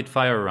a rapid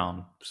fire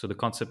round. So the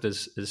concept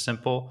is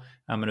simple.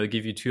 I'm going to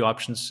give you two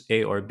options,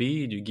 A or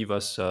B. You give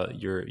us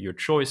your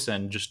choice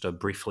and just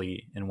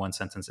briefly, in one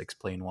sentence,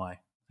 explain why.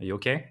 Are you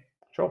okay?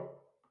 Sure.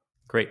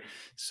 Great.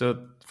 So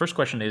the first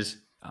question is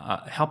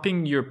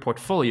helping your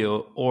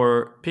portfolio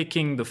or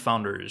picking the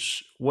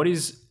founders. What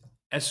is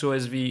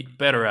SOSV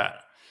better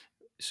at?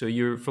 So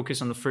you're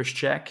focused on the first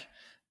check.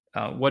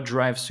 What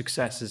drives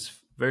success is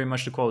very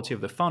much the quality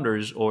of the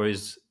founders, or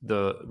is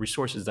the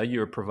resources that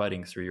you're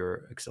providing through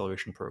your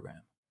acceleration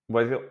program?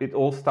 Well, it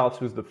all starts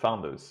with the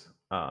founders.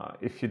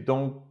 If you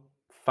don't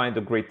find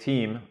a great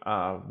team,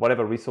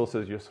 whatever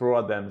resources you throw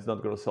at them is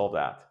not going to solve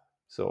that.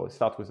 So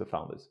start with the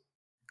founders.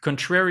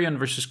 Contrarian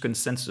versus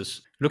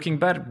consensus. Looking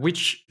back,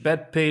 which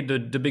bet paid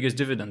the biggest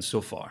dividends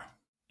so far?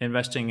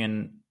 Investing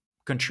in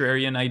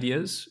contrarian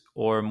ideas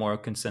or more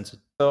consensus?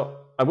 So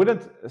I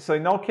wouldn't. So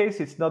in our case,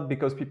 it's not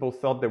because people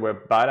thought they were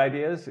bad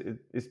ideas.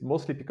 It's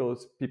mostly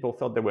because people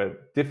thought they were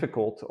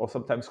difficult or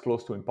sometimes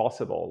close to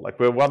impossible. Like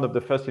we're one of the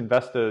first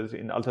investors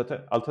in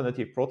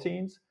alternative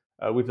proteins.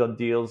 We've done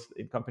deals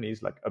in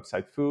companies like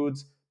Upside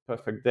Foods,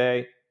 Perfect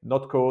Day,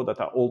 Notco, that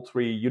are all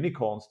three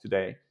unicorns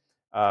today.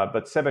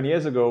 But 7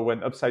 years ago,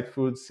 when Upside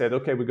Foods said,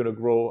 "Okay, we're going to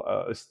grow,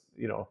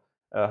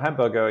 a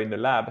hamburger in the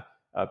lab,"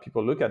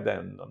 people look at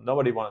them.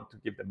 Nobody wanted to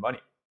give them money.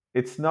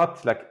 It's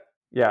not like,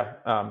 yeah,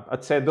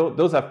 I'd say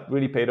those have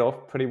really paid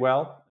off pretty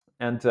well.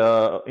 And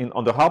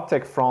on the hard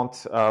tech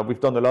front,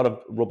 we've done a lot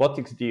of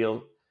robotics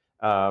deal.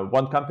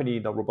 One company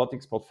in the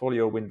robotics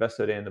portfolio we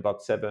invested in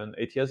about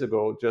 7-8 years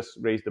ago just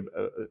raised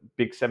a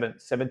big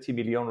 70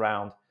 million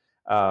round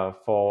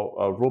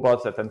for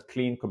robots that can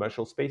clean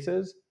commercial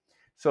spaces.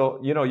 So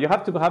you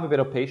have to have a bit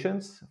of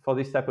patience for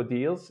these type of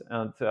deals.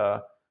 And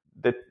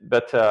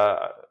but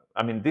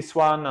I mean, this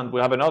one, and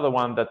we have another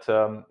one that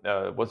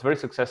was very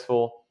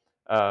successful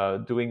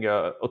doing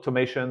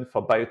automation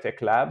for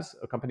biotech labs,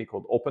 a company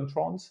called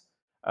OpenTrons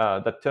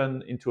that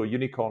turned into a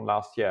unicorn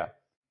last year.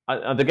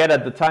 And again,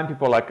 at the time,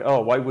 people were like,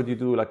 "Oh, why would you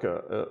do like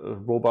a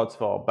robots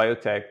for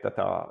biotech that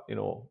are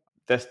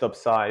desktop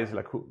size?"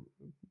 Like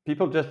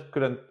people just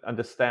couldn't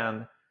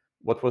understand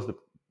what was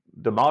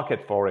the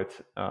market for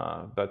it.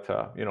 But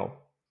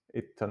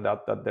it turned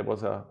out that there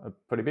was a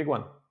pretty big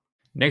one.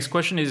 Next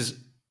question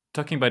is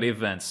talking about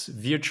events,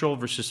 virtual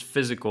versus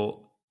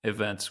physical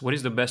events. What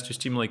is the best to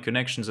stimulate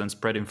connections and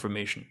spread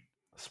information?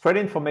 Spread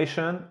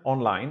information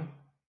online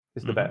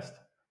is the Mm-hmm. best.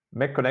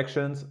 Make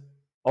connections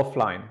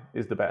offline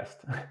is the best.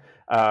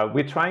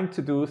 We're trying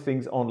to do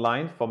things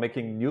online for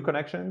making new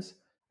connections,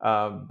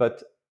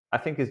 but I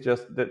think it's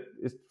just that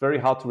it's very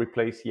hard to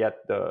replace yet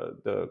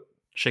the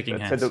Shaking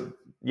let's say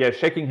hands.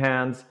 shaking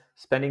hands,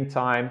 spending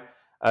time,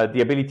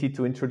 the ability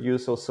to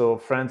introduce also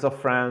friends of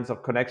friends or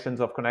connections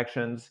of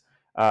connections.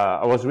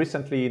 I was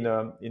recently in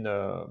a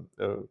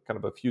kind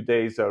of a few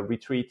days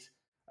retreat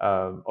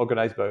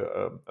organized by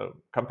a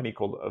company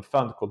called a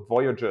fund called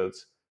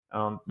Voyagers. They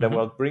Mm-hmm.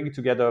 were bringing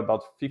together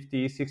about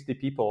 50, 60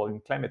 people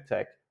in climate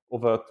tech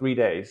over 3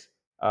 days,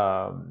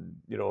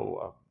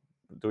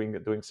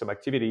 doing some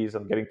activities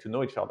and getting to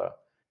know each other.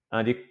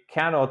 And you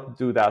cannot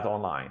do that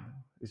online.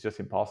 It's just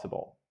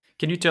impossible.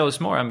 Can you tell us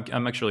more?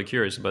 I'm actually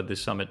curious about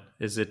this summit.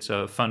 Is it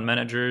fund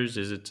managers?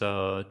 Is it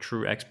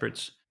true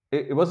experts?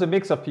 It was a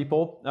mix of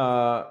people.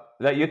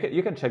 That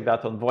you can check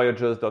that on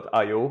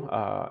voyagers.io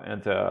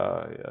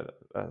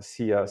and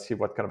see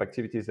what kind of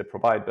activities they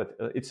provide. But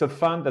it's a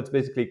fund that's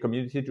basically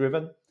community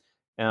driven,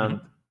 and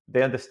Mm-hmm.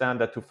 they understand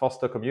that to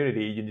foster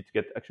community, you need to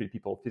get actually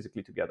people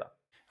physically together.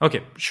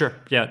 Okay, sure.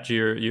 Yeah,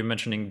 you're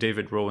mentioning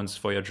David Rowan's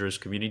Voyagers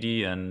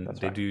community, and That's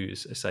they right. do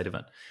a side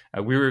event.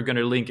 We were going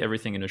to link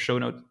everything in a show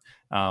note.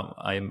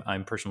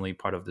 I'm personally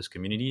part of this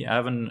community. I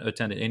haven't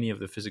attended any of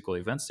the physical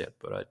events yet,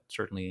 but I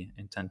certainly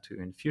intend to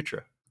in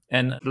future.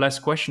 And last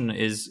question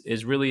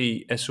is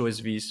really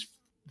SOSV's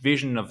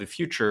vision of the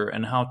future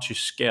and how to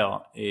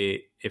scale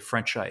a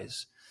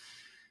franchise.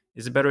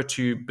 Is it better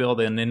to build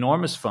an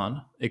enormous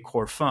fund, a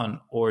core fund,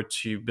 or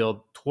to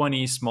build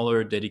 20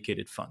 smaller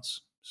dedicated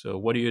funds? So,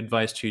 what do you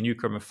advise to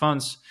newcomer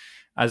funds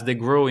as they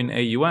grow in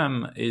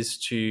AUM? Is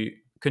to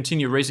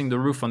continue raising the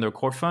roof on their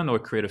core fund or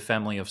create a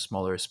family of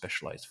smaller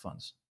specialized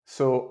funds?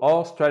 So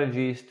our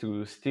strategy is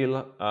to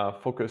still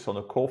focus on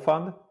a core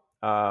fund.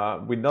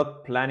 We're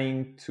not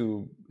planning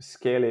to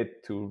scale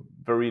it to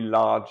very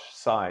large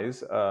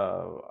size.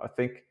 I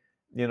think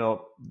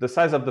the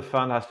size of the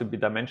fund has to be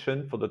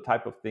dimensioned for the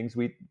type of things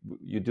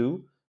you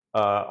do.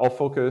 Our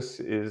focus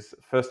is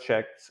first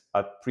checked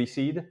at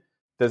pre-seed.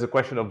 There's a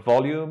question of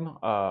volume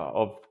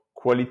of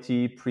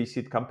quality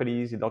pre-seed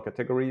companies in our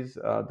categories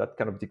that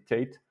kind of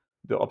dictate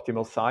the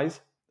optimal size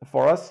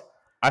for us.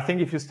 I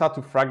think if you start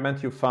to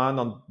fragment your fund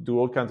and do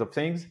all kinds of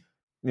things,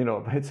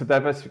 it's a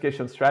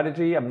diversification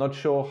strategy. I'm not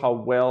sure how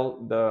well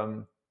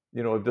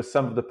the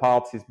sum of the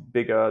parts is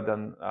bigger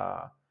than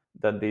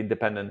the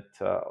independent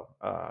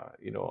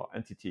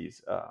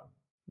entities.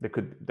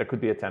 That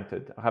could be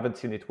attempted. I haven't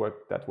seen it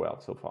work that well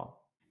so far.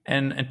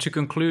 And to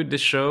conclude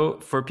this show,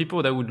 for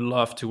people that would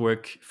love to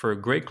work for a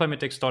great climate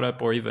tech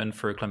startup or even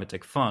for a climate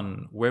tech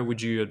fund, where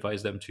would you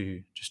advise them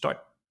to start?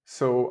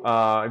 So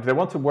if they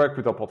want to work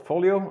with our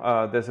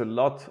portfolio, there's a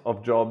lot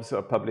of jobs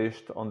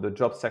published on the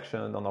job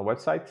section on our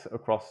website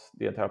across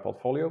the entire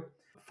portfolio.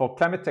 For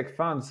climate tech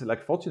funds,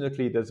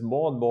 fortunately, there's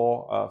more and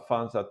more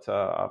funds that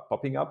are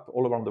popping up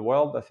all around the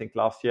world. I think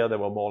last year there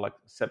were more like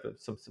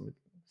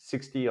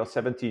 60 or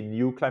 70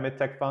 new climate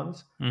tech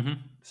funds. Mm-hmm.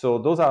 So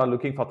those are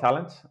looking for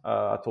talent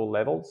at all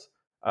levels.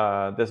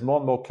 There's more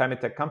and more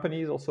climate tech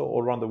companies also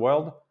all around the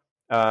world.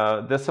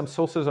 There's some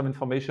sources of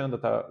information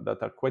that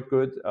are quite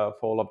good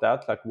for all of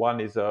that. Like one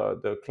is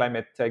the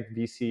Climate Tech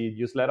VC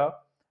newsletter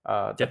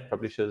that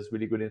publishes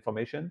really good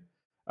information.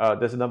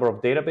 There's a number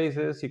of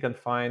databases you can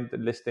find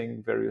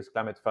listing various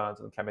climate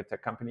funds and climate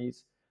tech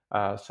companies.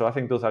 So I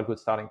think those are good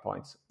starting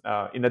points.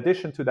 In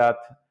addition to that,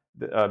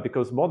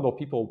 because more and more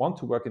people want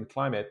to work in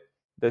climate,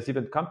 there's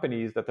even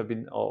companies that have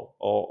been or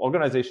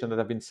organizations that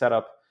have been set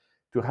up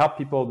to help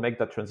people make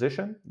that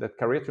transition, that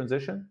career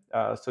transition.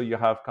 So you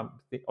have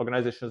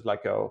organizations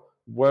like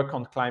Work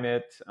on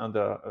Climate and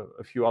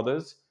a few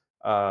others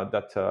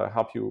that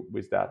help you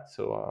with that.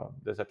 So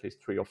there's at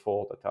least 3 or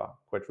 4 that are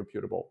quite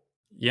reputable.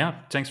 Yeah,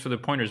 thanks for the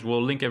pointers.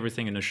 We'll link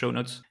everything in the show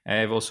notes.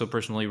 I've also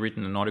personally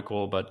written an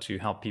article about to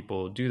help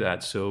people do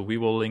that. So we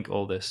will link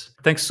all this.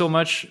 Thanks so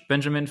much,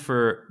 Benjamin,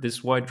 for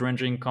this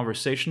wide-ranging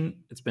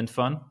conversation. It's been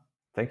fun.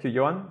 Thank you,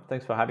 Johan.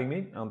 Thanks for having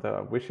me, and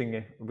wishing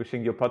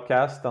your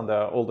podcast and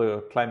all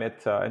the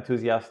climate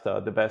enthusiasts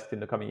the best in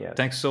the coming years.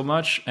 Thanks so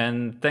much,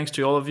 and thanks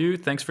to all of you.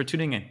 Thanks for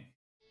tuning in.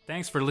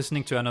 Thanks for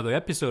listening to another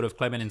episode of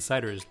Climate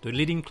Insiders, the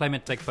leading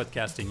climate tech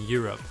podcast in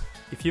Europe.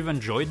 If you've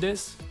enjoyed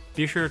this,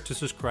 be sure to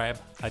subscribe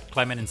at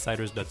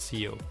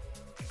climateinsiders.co.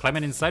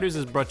 Climate Insiders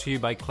is brought to you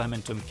by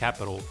Climentum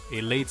Capital, a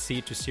late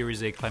seed to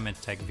Series A climate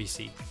tech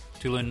VC.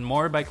 To learn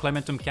more about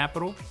Climentum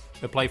Capital,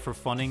 apply for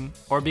funding,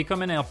 or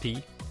become an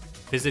LP,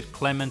 visit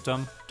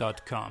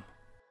climentum.com.